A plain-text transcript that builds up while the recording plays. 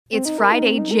It's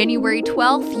Friday, January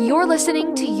 12th. You're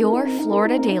listening to Your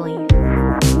Florida Daily.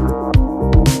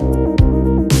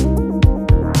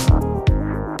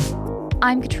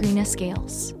 I'm Katrina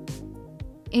Scales.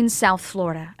 In South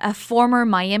Florida, a former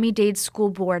Miami-Dade school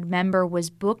board member was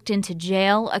booked into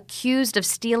jail accused of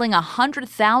stealing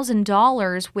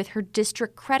 $100,000 with her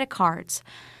district credit cards.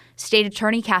 State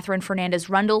Attorney Catherine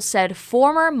Fernandez-Rundle said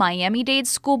former Miami-Dade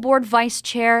School Board Vice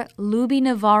Chair Luby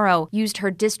Navarro used her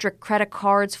district credit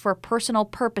cards for personal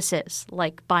purposes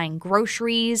like buying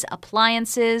groceries,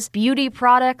 appliances, beauty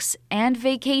products, and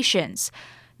vacations.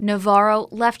 Navarro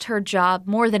left her job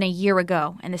more than a year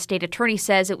ago, and the state attorney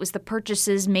says it was the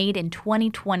purchases made in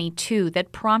 2022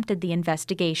 that prompted the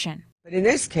investigation. But in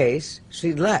this case,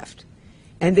 she left,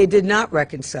 and they did not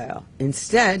reconcile.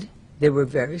 Instead, they were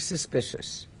very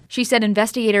suspicious. She said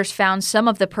investigators found some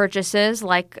of the purchases,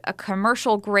 like a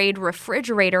commercial-grade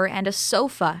refrigerator and a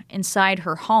sofa, inside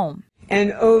her home.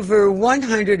 And over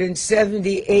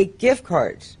 178 gift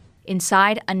cards.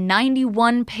 Inside a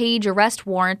 91-page arrest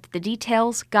warrant, the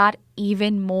details got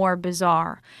even more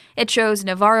bizarre. It shows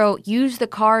Navarro used the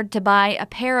card to buy a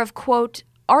pair of, quote,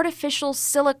 artificial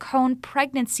silicone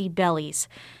pregnancy bellies.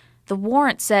 The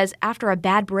warrant says after a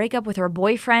bad breakup with her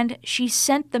boyfriend, she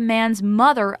sent the man's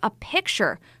mother a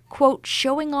picture, quote,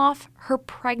 showing off her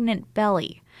pregnant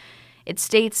belly. It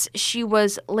states she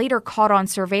was later caught on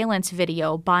surveillance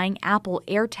video buying Apple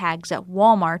AirTags at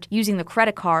Walmart using the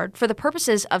credit card for the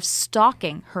purposes of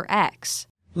stalking her ex.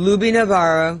 Luby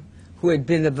Navarro, who had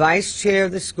been the vice chair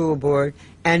of the school board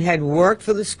and had worked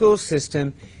for the school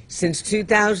system since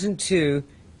 2002,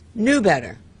 knew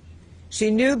better. She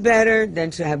knew better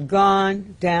than to have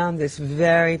gone down this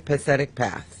very pathetic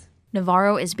path.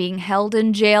 Navarro is being held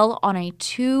in jail on a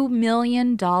 $2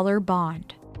 million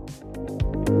bond.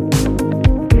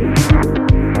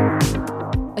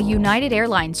 A United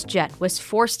Airlines jet was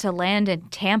forced to land in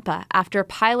Tampa after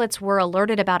pilots were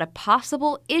alerted about a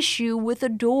possible issue with a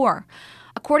door.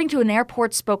 According to an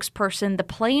airport spokesperson, the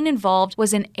plane involved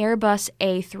was an Airbus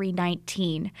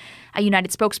A319. A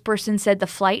United spokesperson said the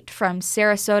flight from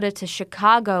Sarasota to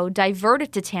Chicago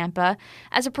diverted to Tampa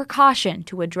as a precaution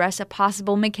to address a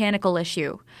possible mechanical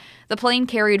issue. The plane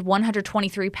carried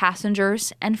 123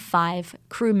 passengers and 5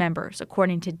 crew members,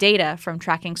 according to data from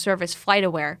tracking service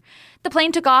FlightAware. The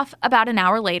plane took off about an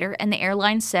hour later, and the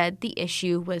airline said the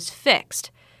issue was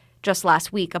fixed. Just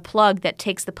last week, a plug that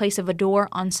takes the place of a door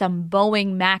on some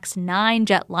Boeing MAX 9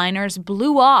 jetliners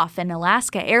blew off an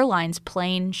Alaska Airlines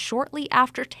plane shortly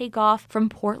after takeoff from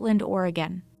Portland,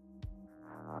 Oregon.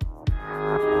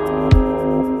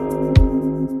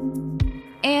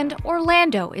 And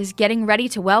Orlando is getting ready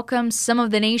to welcome some of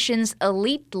the nation's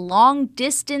elite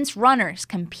long-distance runners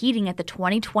competing at the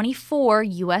 2024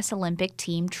 U.S. Olympic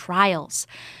Team Trials.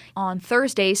 On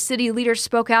Thursday, city leaders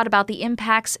spoke out about the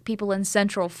impacts people in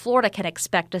Central Florida can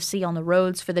expect to see on the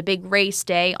roads for the big race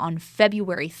day on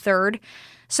February 3rd.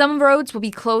 Some roads will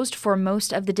be closed for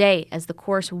most of the day as the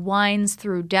course winds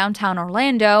through downtown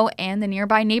Orlando and the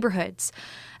nearby neighborhoods.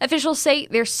 Officials say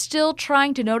they're still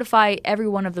trying to notify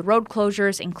everyone of the road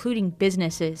closures, including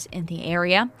businesses in the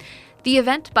area. The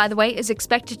event, by the way, is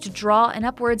expected to draw an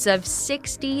upwards of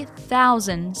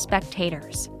 60,000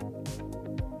 spectators.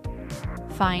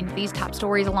 Find these top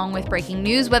stories along with breaking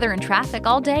news, weather, and traffic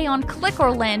all day on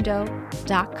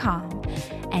clickorlando.com.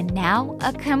 And now,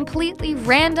 a completely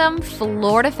random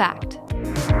Florida fact.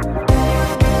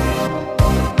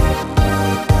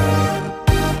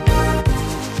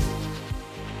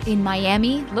 In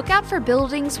Miami, look out for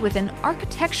buildings with an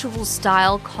architectural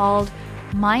style called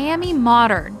Miami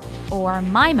Modern, or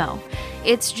MIMO.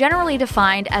 It's generally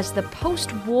defined as the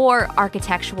post-war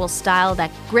architectural style that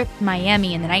gripped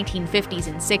Miami in the 1950s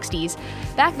and 60s.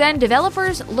 Back then,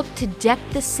 developers looked to deck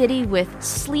the city with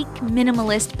sleek,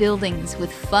 minimalist buildings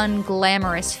with fun,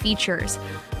 glamorous features.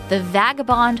 The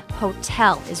Vagabond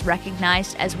Hotel is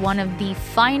recognized as one of the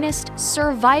finest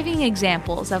surviving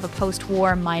examples of a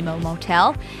post-war MIMO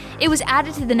motel. It was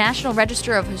added to the National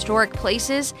Register of Historic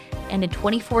Places, and in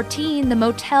 2014, the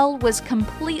motel was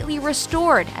completely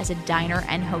restored as a diner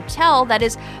and hotel that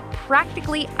is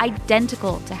practically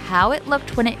identical to how it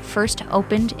looked when it first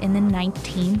opened in the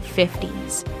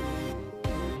 1950s.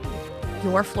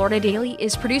 Your Florida Daily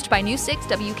is produced by News 6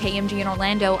 WKMG in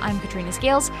Orlando. I'm Katrina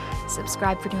Scales.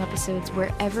 Subscribe for new episodes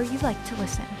wherever you like to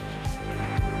listen.